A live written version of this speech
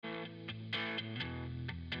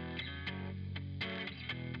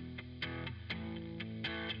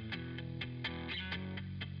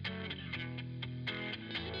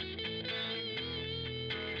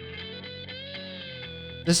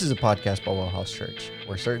This is a podcast by Wellhouse Church,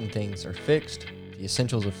 where certain things are fixed, the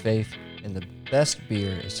essentials of faith, and the best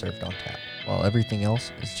beer is served on tap, while everything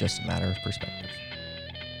else is just a matter of perspective.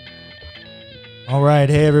 All right.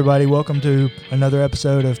 Hey, everybody. Welcome to another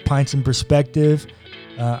episode of Pints and Perspective.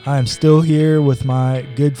 I am still here with my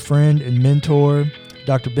good friend and mentor,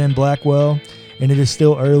 Dr. Ben Blackwell, and it is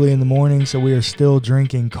still early in the morning, so we are still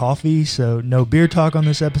drinking coffee, so no beer talk on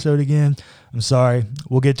this episode again. I'm sorry.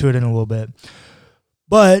 We'll get to it in a little bit.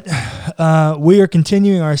 But we are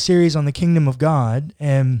continuing our series on the Kingdom of God,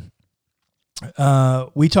 and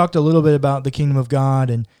we talked a little bit about the Kingdom of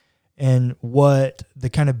God and what the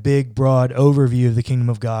kind of big, broad overview of the Kingdom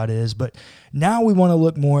of God is. But now we want to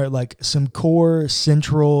look more at like some core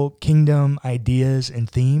central kingdom ideas and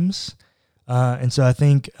themes. And so I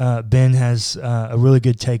think Ben has a really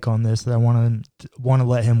good take on this that I want to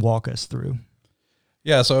let him walk us through.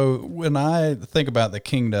 Yeah, so when I think about the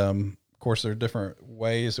kingdom, of course, there are different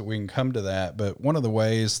ways that we can come to that, but one of the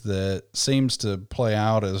ways that seems to play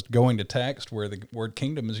out is going to text where the word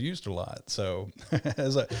kingdom is used a lot. So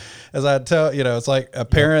as I tell, it's like a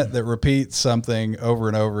parent that repeats something over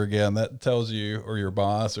and over again, that tells you, or your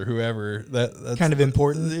boss or whoever, that's kind of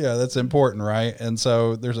important. Yeah, that's important, right? And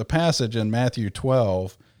so there's a passage in Matthew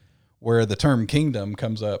 12 where the term kingdom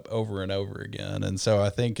comes up over and over again. And so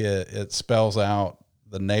I think it spells out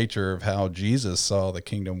the nature of how Jesus saw the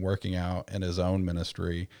kingdom working out in his own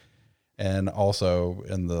ministry and also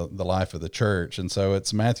in the life of the church. And so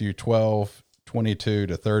it's Matthew 12, 22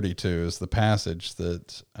 to 32 is the passage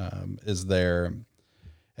that is there.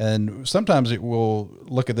 And sometimes it will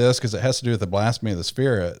look at this because it has to do with the blasphemy of the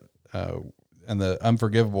Spirit and the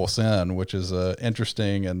unforgivable sin, which is a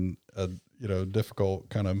interesting and difficult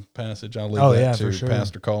kind of passage. I'll leave that to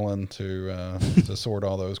Pastor Colin to sort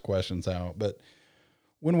all those questions out. But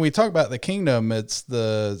when we talk about the kingdom, it's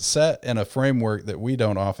the set in a framework that we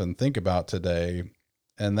don't often think about today,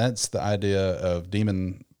 and that's the idea of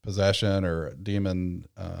demon possession or demon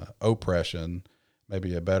oppression,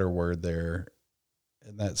 maybe a better word there,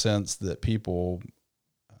 in that sense that people,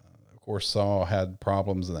 of course, had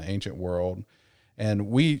problems in the ancient world. And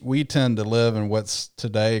we tend to live in what's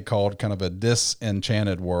today called kind of a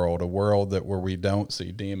disenchanted world, a world where we don't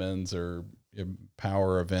see demons or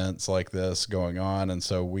power events like this going on, and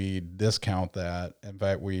so we discount that. In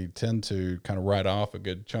fact, we tend to kind of write off a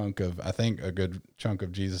good chunk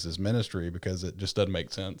of Jesus's ministry because it just doesn't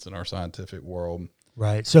make sense in our scientific world.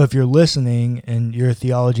 Right. So if you're listening and you're a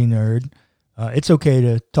theology nerd, it's okay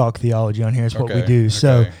to talk theology on here. It's what we do.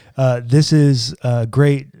 So this is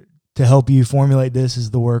great to help you formulate. This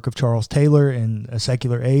is the work of Charles Taylor in A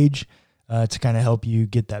Secular Age. To kind of help you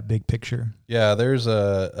get that big picture. Yeah, there's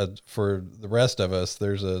for the rest of us,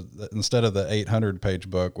 instead of the 800-page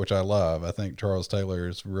book, which I love, I think Charles Taylor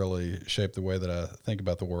has really shaped the way that I think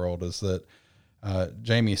about the world, is that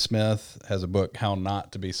Jamie Smith has a book, How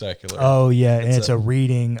Not to Be Secular. Oh, yeah, and it's a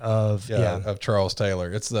reading of Charles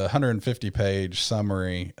Taylor. It's the 150-page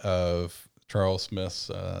summary of Charles Taylor's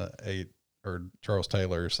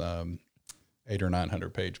 800 or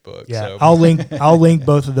 900 page book. Yeah, so. I'll link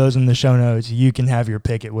both of those in the show notes. You can have your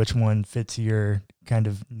pick at which one fits your kind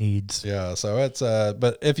of needs. Yeah, so it's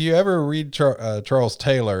but if you ever read Charles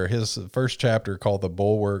Taylor, his first chapter called The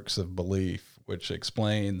Bulwarks of Belief, which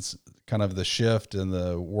explains kind of the shift in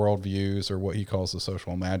the worldviews, or what he calls the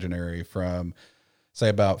social imaginary, from say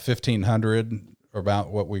about 1500, or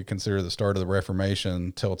about what we consider the start of the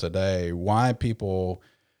Reformation, till today, why people,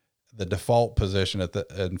 the default position in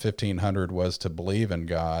 1500 was to believe in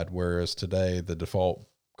God, whereas today the default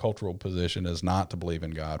cultural position is not to believe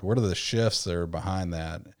in God. What are the shifts that are behind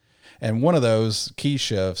that? And one of those key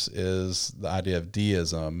shifts is the idea of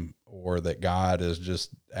deism, or that God is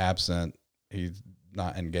just absent. He's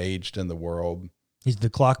not engaged in the world. He's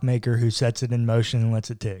the clockmaker who sets it in motion and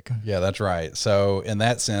lets it tick. Yeah, that's right. So in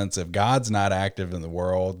that sense, if God's not active in the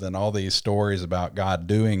world, then all these stories about God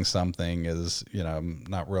doing something is,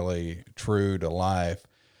 not really true to life.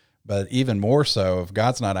 But even more so, if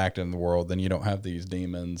God's not active in the world, then you don't have these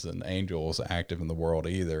demons and angels active in the world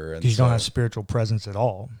either. Because you don't have spiritual presence at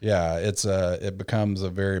all. Yeah, it becomes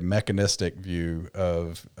a very mechanistic view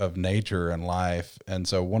of nature and life. And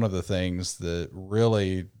so one of the things that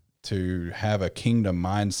really, to have a kingdom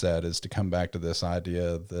mindset, is to come back to this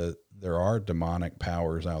idea that there are demonic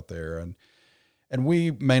powers out there, and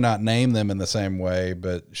we may not name them in the same way,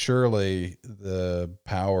 but surely the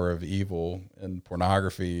power of evil and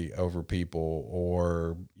pornography over people,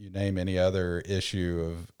 or you name any other issue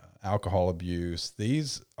of alcohol abuse,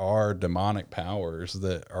 these are demonic powers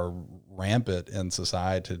that are rampant in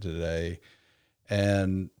society today.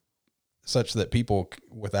 And such that people,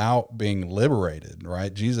 without being liberated,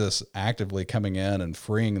 right, Jesus actively coming in and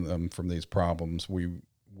freeing them from these problems, we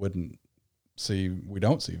don't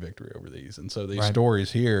see victory over these. And so these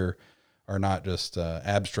stories here are not just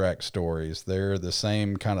abstract stories. They're the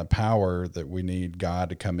same kind of power that we need God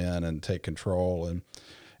to come in and take control.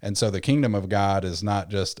 And so the kingdom of God is not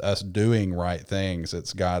just us doing right things.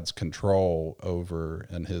 It's God's control over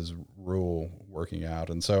and his rule working out.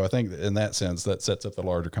 And so I think in that sense, that sets up the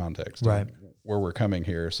larger context of where we're coming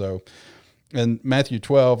here. So in Matthew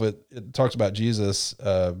 12, it talks about Jesus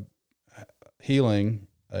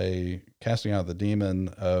casting out the demon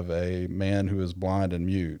of a man who is blind and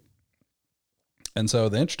mute. And so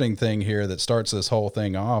the interesting thing here that starts this whole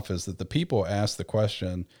thing off is that the people ask the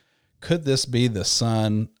question, could this be the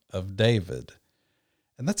son of David?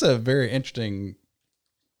 And that's a very interesting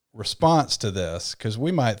response to this, because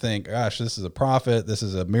we might think, gosh, this is a prophet, this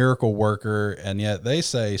is a miracle worker, and yet they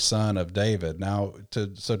say son of David. Now,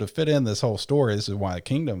 to fit in this whole story, this is why the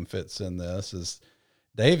kingdom fits in this, is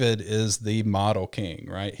David is the model king,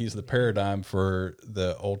 right? He's the paradigm for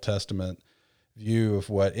the Old Testament view of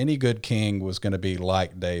what any good king was going to be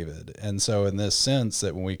like David. And so in this sense,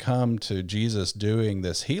 that when we come to Jesus doing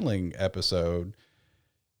this healing episode,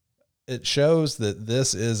 it shows that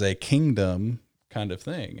this is a kingdom kind of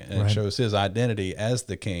thing, and it shows his identity as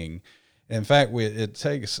the king. In fact, we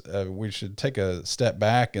should take a step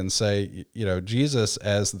back and say, Jesus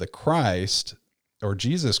as the Christ, or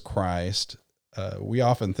Jesus Christ. We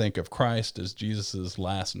often think of Christ as Jesus's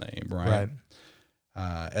last name, right?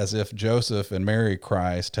 As if Joseph and Mary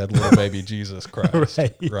Christ had little baby Jesus Christ,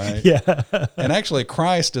 right? Yeah. And actually,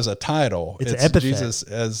 Christ is a title. It's an epithet. Jesus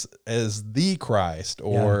as the Christ,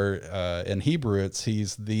 or in Hebrew,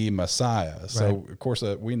 he's the Messiah. So, of course,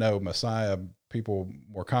 we know Messiah. People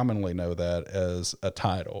more commonly know that as a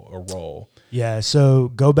title, a role. Yeah. So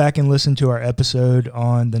go back and listen to our episode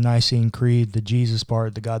on the Nicene Creed, the Jesus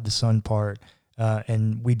part, the God the Son part.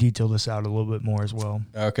 And we detail this out a little bit more as well.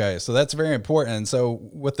 Okay, so that's very important. And so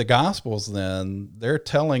with the Gospels then, they're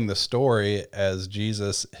telling the story as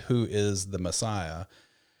Jesus, who is the Messiah.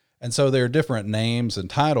 And so there are different names and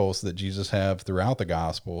titles that Jesus have throughout the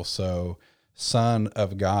Gospel. So Son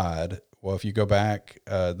of God, well, if you go back,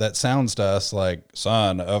 that sounds to us like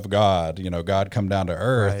Son of God, God come down to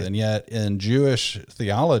earth. And yet in Jewish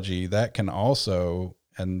theology, that can also,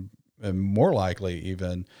 and more likely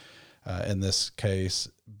even, in this case,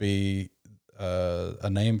 be a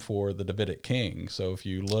name for the Davidic king. So if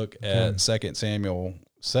you look at 2 Samuel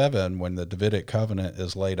 7, when the Davidic covenant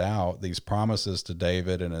is laid out, these promises to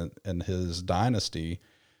David and his dynasty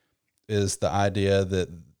is the idea that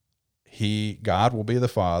God will be the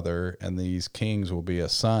father and these kings will be a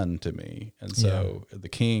son to me. And so the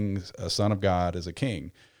king, a son of God, is a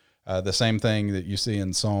king. The same thing that you see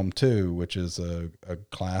in Psalm 2, which is a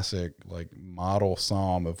classic model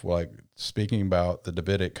psalm of speaking about the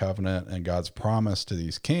Davidic covenant and God's promise to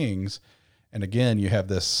these kings. And again, you have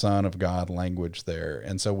this Son of God language there.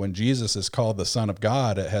 And so when Jesus is called the Son of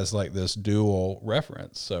God, it has this dual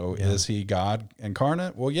reference. So is he God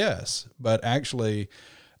incarnate? Well, yes, but actually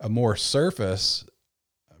a more surface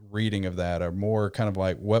reading of that, or more kind of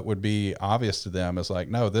what would be obvious to them is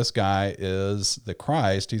no, this guy is the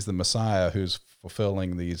Christ. He's the Messiah who's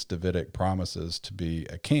fulfilling these Davidic promises to be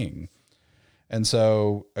a king. And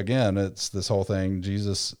so again, it's this whole thing.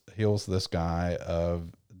 Jesus heals this guy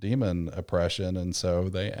of demon oppression. And so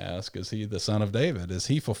they ask, is he the son of David? Is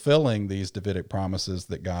he fulfilling these Davidic promises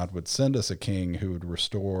that God would send us a king who would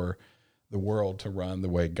restore the world to run the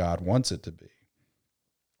way God wants it to be?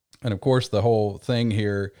 And of course, the whole thing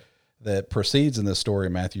here that proceeds in this story,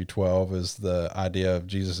 Matthew 12, is the idea of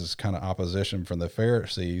Jesus' kind of opposition from the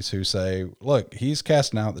Pharisees, who say, look, he's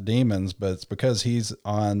casting out the demons, but it's because he's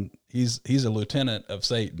a lieutenant of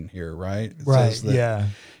Satan here, right? It says that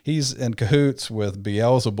he's in cahoots with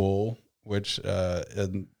Beelzebul, which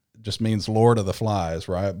just means Lord of the Flies,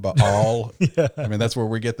 right? Baal. I mean, that's where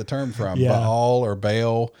we get the term from. Baal or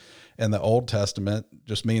Baal in the Old Testament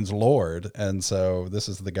just means Lord. And so this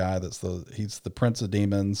is the guy he's the prince of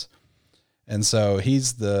demons. And so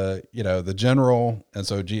he's the general. And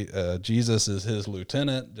so Jesus is his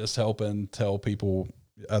lieutenant, just helping tell people,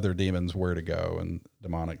 other demons, where to go and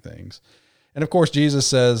demonic things. And of course, Jesus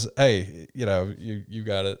says, hey, you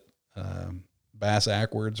got it. Bass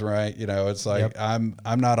backwards, right? It's I'm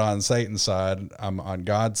not on Satan's side. I'm on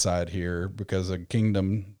God's side here, because a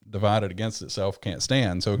kingdom divided against itself can't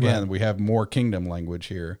stand. So again, we have more kingdom language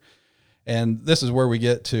here. And this is where we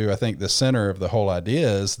get to, I think, the center of the whole idea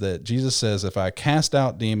is that Jesus says, if I cast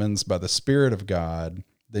out demons by the Spirit of God,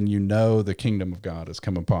 then you know the kingdom of God has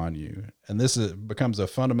come upon you. And this becomes a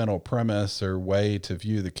fundamental premise or way to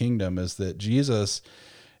view the kingdom, is that Jesus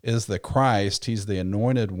is the Christ. He's the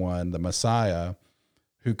anointed one, the Messiah,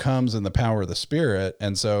 who comes in the power of the Spirit.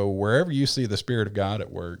 And so wherever you see the Spirit of God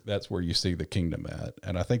at work, that's where you see the kingdom at.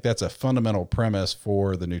 And I think that's a fundamental premise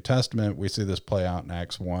for the New Testament. We see this play out in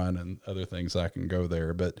Acts 1 and other things. I can go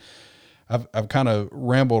there, but I've kind of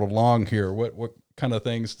rambled along here. What kind of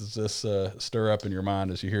things does this stir up in your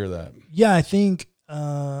mind as you hear that? Yeah, I think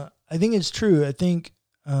it's true. I think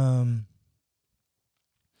there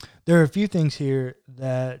are a few things here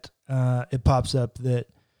that it pops up that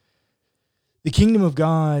the kingdom of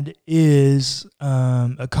God is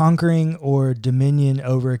a conquering or dominion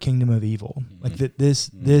over a kingdom of evil. Mm-hmm. Like that,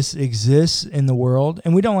 this exists in the world,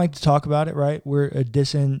 and we don't like to talk about it, right? We're a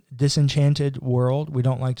disenchanted world. We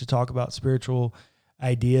don't like to talk about spiritual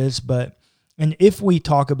ideas, and if we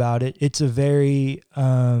talk about it, it's a very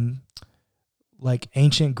like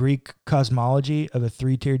ancient Greek cosmology of a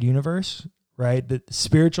 3-tiered universe, right? That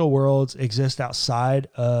spiritual worlds exist outside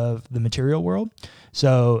of the material world.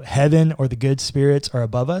 So heaven or the good spirits are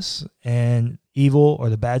above us, and evil or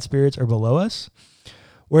the bad spirits are below us.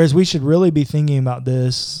 Whereas we should really be thinking about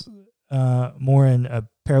this more in a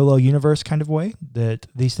parallel universe kind of way, that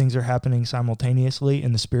these things are happening simultaneously,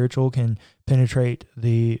 and the spiritual can penetrate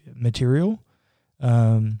the material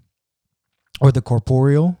or the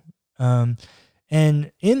corporeal.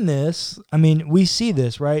 And in this, I mean, we see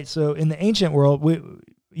this, right? So in the ancient world,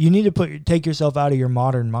 you need to take yourself out of your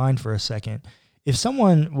modern mind for a second. If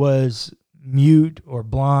someone was mute or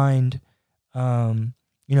blind,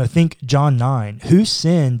 think John 9, who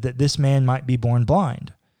sinned that this man might be born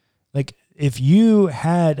blind? Like, if you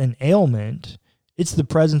had an ailment, it's the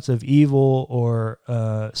presence of evil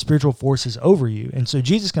or spiritual forces over you. And so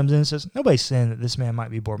Jesus comes in and says, nobody sinned that this man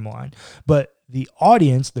might be born blind. But the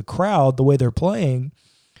audience, the crowd, the way they're playing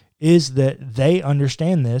is that they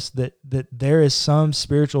understand this, that there is some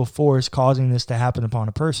spiritual force causing this to happen upon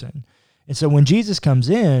a person. And so when Jesus comes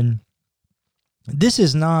in, this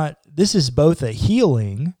is both a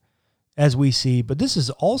healing, as we see, but this is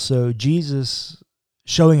also Jesus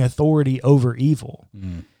showing authority over evil.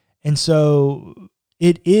 Mm. And so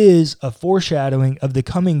it is a foreshadowing of the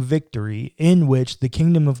coming victory in which the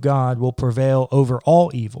kingdom of God will prevail over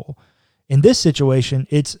all evil. In this situation,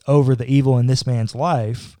 it's over the evil in this man's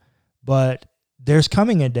life, but there's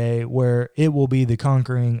coming a day where it will be the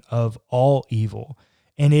conquering of all evil.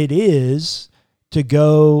 And it is, to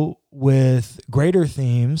go with greater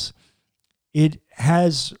themes, it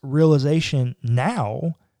has realization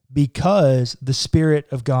now because the Spirit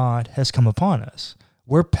of God has come upon us.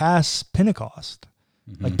 We're past Pentecost.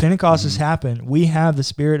 Mm-hmm. Like Pentecost has happened. We have the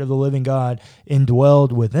Spirit of the living God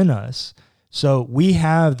indwelled within us. So we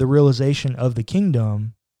have the realization of the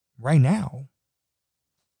kingdom right now.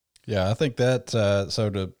 Yeah, I think that, so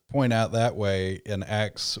to point out that way, in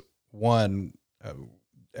Acts 1,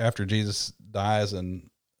 after Jesus dies and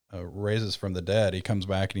raises from the dead, he comes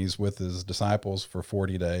back and he's with his disciples for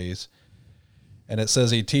 40 days. And it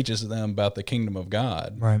says he teaches them about the kingdom of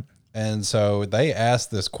God. Right. And so they ask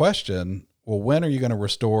this question, well, when are you going to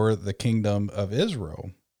restore the kingdom of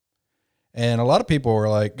Israel? And a lot of people are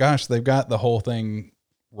like, gosh, they've got the whole thing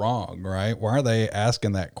wrong, right? Why are they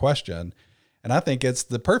asking that question? And I think it's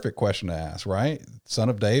the perfect question to ask, right? Son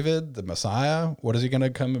of David, the Messiah, what is he going to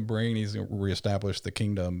come and bring? He's going to reestablish the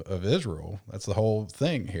kingdom of Israel. That's the whole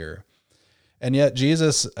thing here. And yet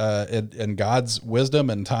Jesus, in God's wisdom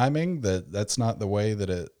and timing, that's not the way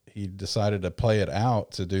that he decided to play it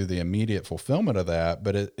out to do the immediate fulfillment of that.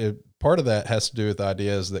 But part of that has to do with the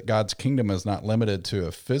idea is that God's kingdom is not limited to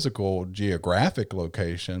a physical geographic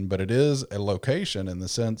location, but it is a location in the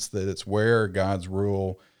sense that it's where God's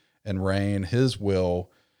rule and reign, his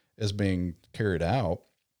will, is being carried out.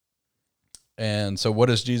 And so what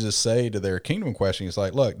does Jesus say to their kingdom question? He's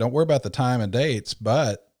like, look, don't worry about the time and dates,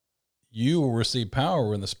 but you will receive power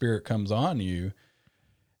when the Spirit comes on you,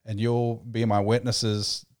 and you'll be my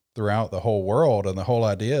witnesses throughout the whole world. And the whole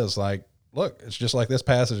idea is like, look, it's just like this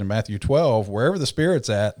passage in Matthew 12, wherever the Spirit's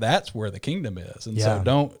at, that's where the kingdom is. And so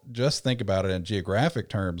don't just think about it in geographic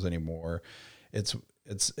terms anymore. It's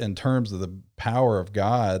in terms of the power of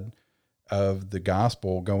God, of the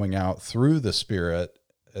gospel going out through the Spirit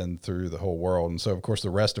and through the whole world. And so, of course, the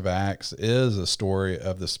rest of Acts is a story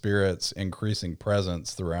of the Spirit's increasing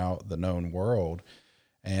presence throughout the known world.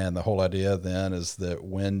 And the whole idea then is that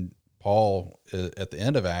when Paul, at the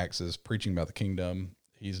end of Acts, is preaching about the kingdom,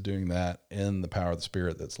 he's doing that in the power of the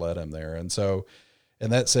Spirit that's led him there. And so in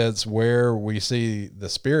that sense, where we see the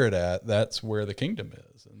Spirit at, that's where the kingdom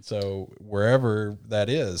is. And so wherever that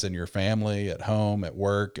is, in your family, at home, at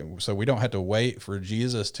work, and so we don't have to wait for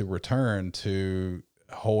Jesus to return to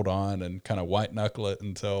hold on and kind of white knuckle it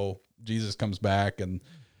until Jesus comes back and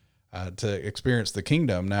to experience the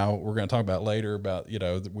kingdom. Now we're going to talk about later about,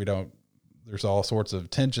 there's all sorts of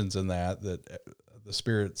tensions in that the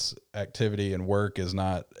Spirit's activity and work is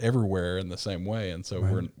not everywhere in the same way. And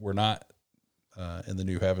so we're not in the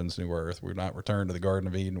new heavens, new earth. We're not returned to the Garden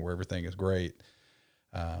of Eden where everything is great.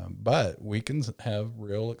 But we can have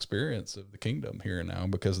real experience of the kingdom here and now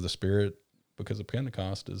because of the Spirit, because of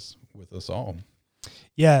Pentecost is with us all.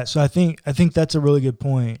 Yeah. So I think that's a really good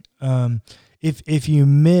point. If you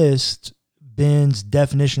missed Ben's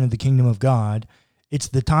definition of the kingdom of God, it's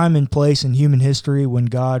the time and place in human history when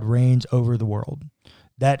God reigns over the world.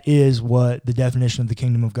 That is what the definition of the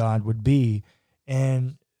kingdom of God would be.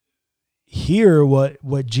 And here,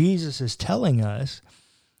 what Jesus is telling us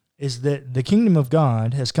is that the kingdom of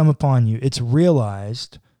God has come upon you. It's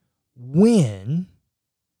realized when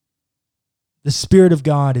the Spirit of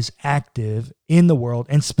God is active in the world,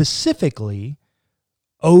 and specifically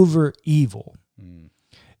over evil.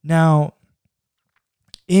 Now,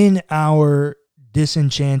 in our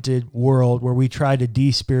disenchanted world where we try to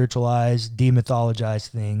despiritualize, demythologize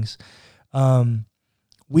things,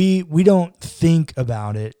 we don't think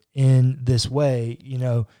about it in this way.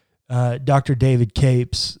 Dr. David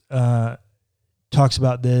Capes talks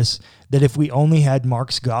about this, that if we only had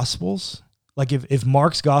Mark's Gospels, like if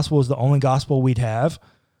Mark's Gospel is the only gospel we'd have,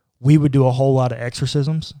 we would do a whole lot of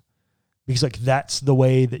exorcisms, because that's the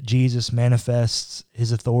way that Jesus manifests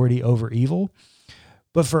his authority over evil.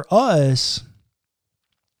 But for us,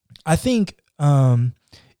 I think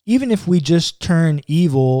even if we just turn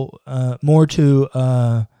evil more to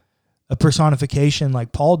a personification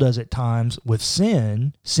like Paul does at times with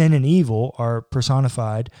sin and evil are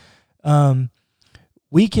personified,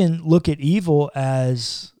 we can look at evil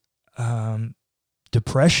as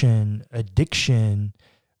depression, addiction.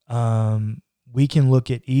 We can look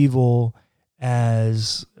at evil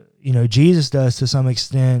as, Jesus does to some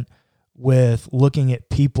extent, with looking at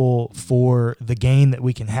people for the gain that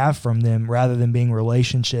we can have from them rather than being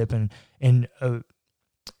relationship and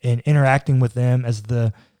interacting with them as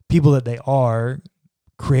the people that they are,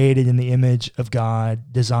 created in the image of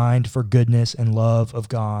God, designed for goodness and love of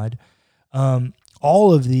God.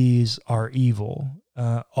 All of these are evil.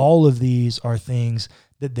 All of these are things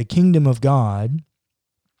that the kingdom of God,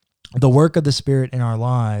 the work of the Spirit in our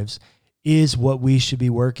lives, is what we should be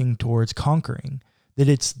working towards conquering. That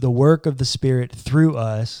it's the work of the Spirit through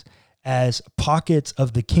us as pockets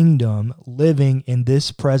of the kingdom living in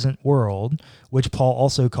this present world, which Paul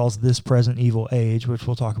also calls this present evil age, which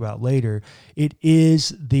we'll talk about later. It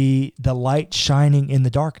is the light shining in the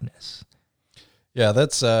darkness. Yeah,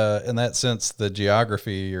 that's in that sense, the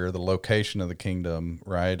geography or the location of the kingdom,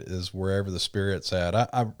 right, is wherever the Spirit's at.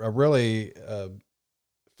 I really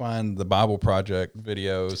find the Bible Project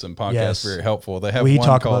videos and podcasts very helpful. They have we one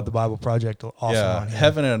talk called, about the Bible Project often. Yeah,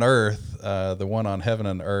 Heaven and Earth. The one on Heaven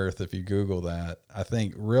and Earth, if you Google that, I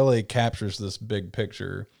think really captures this big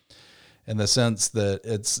picture in the sense that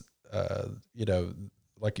it's,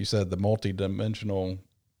 like you said, the multidimensional.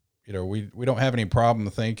 We don't have any problem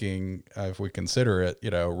thinking, if we consider it,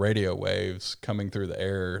 radio waves coming through the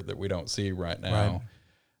air that we don't see right now.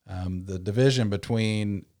 Right. The division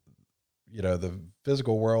between, the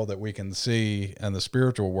physical world that we can see and the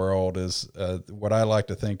spiritual world is what I like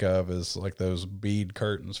to think of as like those bead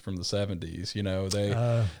curtains from the 70s.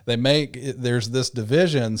 They make there's this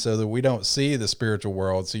division so that we don't see the spiritual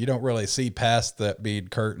world. So you don't really see past that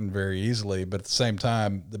bead curtain very easily. But at the same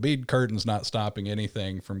time, the bead curtain's not stopping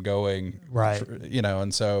anything from going right.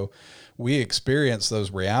 And so we experience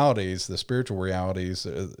those realities, the spiritual realities,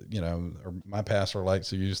 or my pastor likes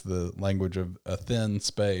to use the language of a thin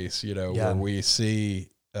space, where we see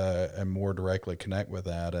and more directly connect with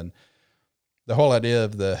that. And the whole idea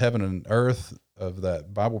of the Heaven and Earth of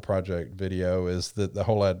that Bible Project video is that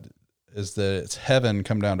is that it's heaven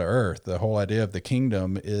come down to earth. The whole idea of the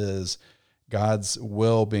kingdom is God's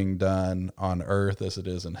will being done on earth as it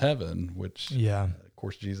is in heaven, which, of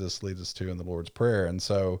course, Jesus leads us to in the Lord's Prayer. And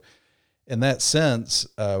so in that sense,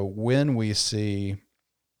 when we see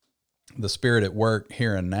the Spirit at work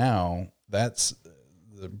here and now, that's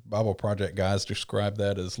the Bible Project guys describe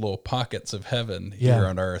that as little pockets of heaven here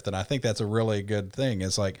on earth. And I think that's a really good thing.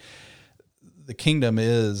 It's like the kingdom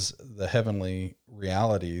is the heavenly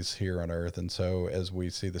realities here on earth. And so as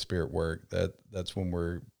we see the Spirit work, that's when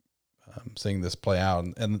we're seeing this play out.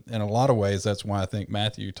 And in a lot of ways, that's why I think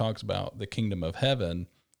Matthew talks about the kingdom of heaven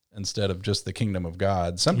instead of just the kingdom of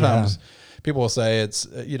God. Sometimes people will say it's,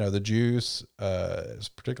 the Jews,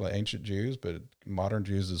 particularly ancient Jews, but modern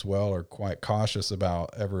Jews as well, are quite cautious about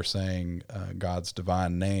ever saying God's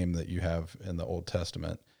divine name that you have in the Old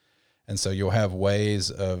Testament. And so you'll have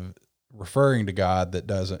ways of referring to God that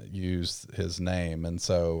doesn't use his name. And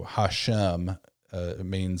so Hashem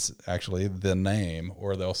means actually the name,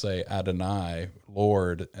 or they'll say Adonai,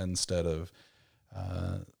 Lord, instead of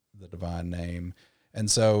the divine name. And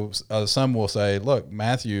so some will say, look,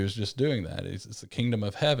 Matthew is just doing that. It's the kingdom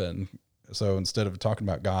of heaven. So instead of talking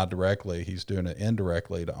about God directly, he's doing it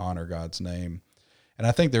indirectly to honor God's name. And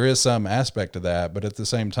I think there is some aspect of that, but at the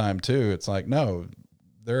same time too, it's like, no,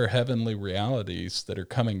 there are heavenly realities that are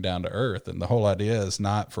coming down to earth. And the whole idea is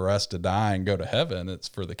not for us to die and go to heaven. It's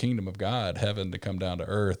for the kingdom of God, heaven, to come down to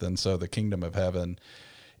earth. And so the kingdom of heaven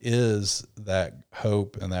is that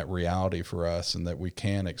hope and that reality for us, and that we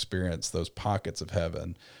can experience those pockets of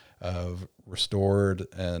heaven of restored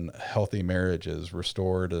and healthy marriages,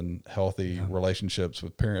 restored and healthy relationships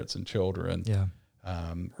with parents and children,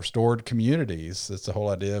 restored communities. That's the whole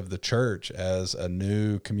idea of the church as a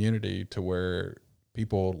new community, to where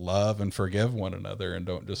people love and forgive one another and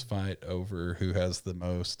don't just fight over who has the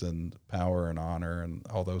most and power and honor and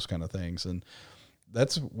all those kind of things. And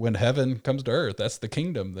that's when heaven comes to earth. That's the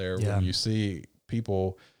kingdom there. When you see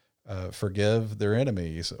people forgive their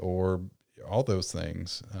enemies, or all those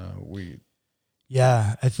things.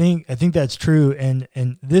 I think that's true.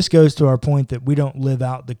 And this goes to our point that we don't live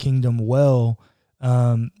out the kingdom well.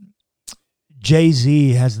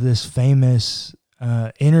 Jay-Z has this famous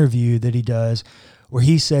interview that he does where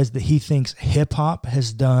he says that he thinks hip hop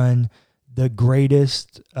has done the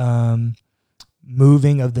greatest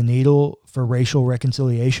moving of the needle for racial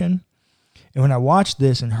reconciliation. And when I watched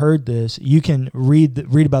this and heard this, you can read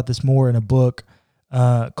about this more in a book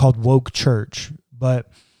called Woke Church. But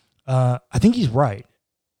I think he's right.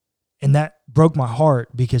 And that broke my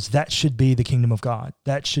heart, because that should be the kingdom of God.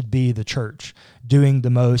 That should be the church doing the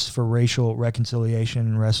most for racial reconciliation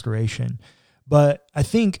and restoration. But I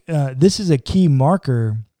think this is a key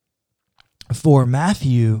marker for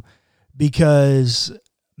Matthew, because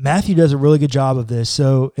Matthew does a really good job of this.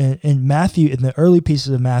 So in Matthew, in the early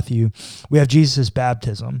pieces of Matthew, we have Jesus'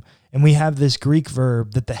 baptism, and we have this Greek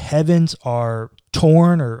verb that the heavens are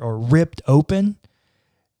torn or ripped open,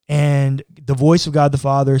 and the voice of God the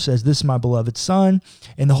Father says, "This is my beloved Son,"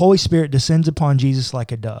 and the Holy Spirit descends upon Jesus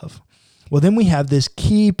like a dove. Well, then we have this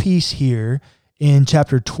key piece here in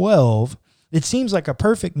chapter 12. It seems like a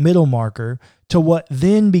perfect middle marker to what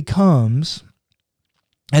then becomes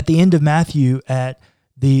at the end of Matthew, at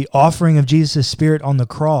the offering of Jesus' Spirit on the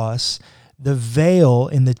cross. The veil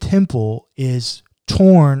in the temple is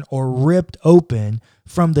torn or ripped open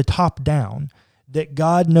from the top down, that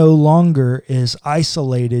God no longer is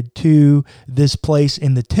isolated to this place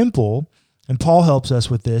in the temple. And Paul helps us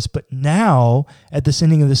with this. But now, at the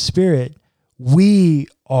sending of the Spirit, we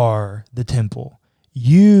are the temple.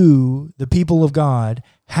 You, the people of God,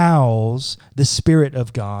 house the Spirit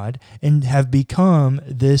of God and have become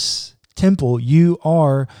this temple. You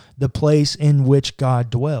are the place in which God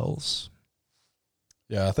dwells.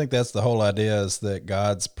 Yeah, I think that's the whole idea, is that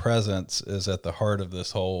God's presence is at the heart of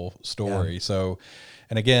this whole story. So,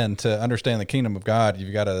 and again, to understand the kingdom of God,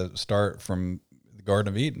 you've got to start from the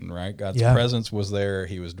Garden of Eden, right? God's presence was there.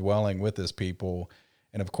 He was dwelling with his people.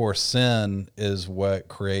 And of course, sin is what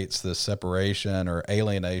creates this separation or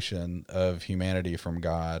alienation of humanity from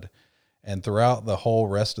God. And throughout the whole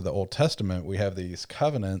rest of the Old Testament, we have these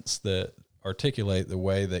covenants that articulate the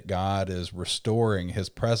way that God is restoring his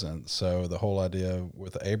presence. So the whole idea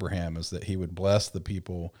with Abraham is that he would bless the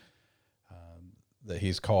people that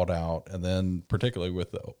he's called out. And then particularly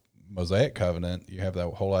with the Mosaic covenant, you have that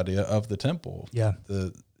whole idea of the temple. Yeah.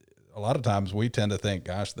 A lot of times we tend to think,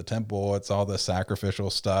 gosh, the temple, it's all this sacrificial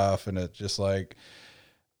stuff, and it just like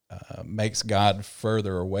makes God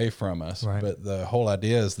further away from us. Right. But the whole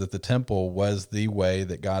idea is that the temple was the way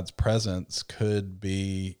that God's presence could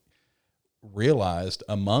be realized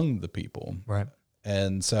among the people. Right.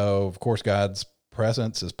 And so, of course, God's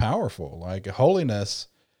presence is powerful. Like holiness,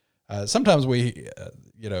 sometimes we,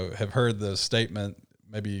 have heard the statement,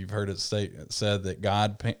 maybe you've heard it said that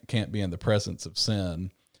God can't be in the presence of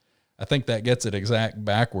sin. I think that gets it exact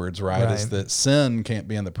backwards, right? Is that sin can't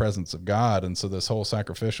be in the presence of God. And so this whole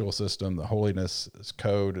sacrificial system, the holiness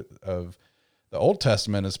code of the Old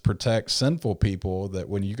Testament, is protect sinful people, that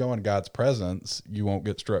when you go in God's presence, you won't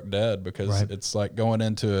get struck dead, because it's like going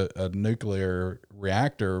into a nuclear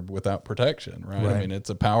reactor without protection, right? I mean, it's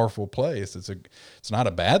a powerful place. It's not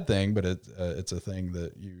a bad thing, but it's a thing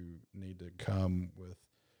that you need to come with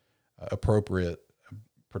appropriate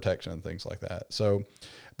protection and things like that. So,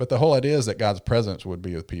 but the whole idea is that God's presence would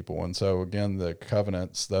be with people. And so again, the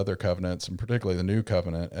covenants, the other covenants, and particularly the new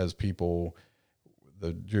covenant, as people,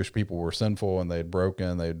 the Jewish people were sinful and they'd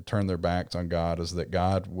broken, they'd turned their backs on God, is that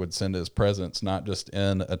God would send his presence, not just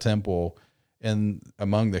in a temple in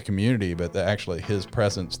among the community, but that actually his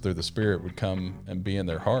presence through the Spirit would come and be in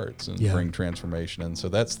their hearts and bring transformation. And so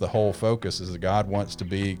that's the whole focus, is that God wants to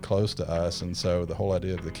be close to us. And so the whole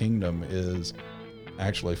idea of the kingdom is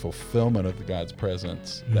actually fulfillment of God's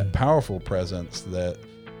presence, that powerful presence that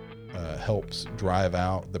helps drive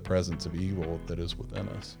out the presence of evil that is within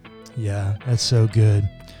us. Yeah, that's so good.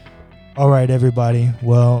 All right, everybody.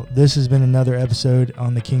 Well, this has been another episode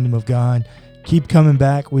on the Kingdom of God. Keep coming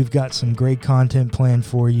back. We've got some great content planned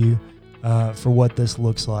for you for what this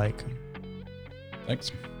looks like.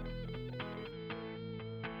 Thanks.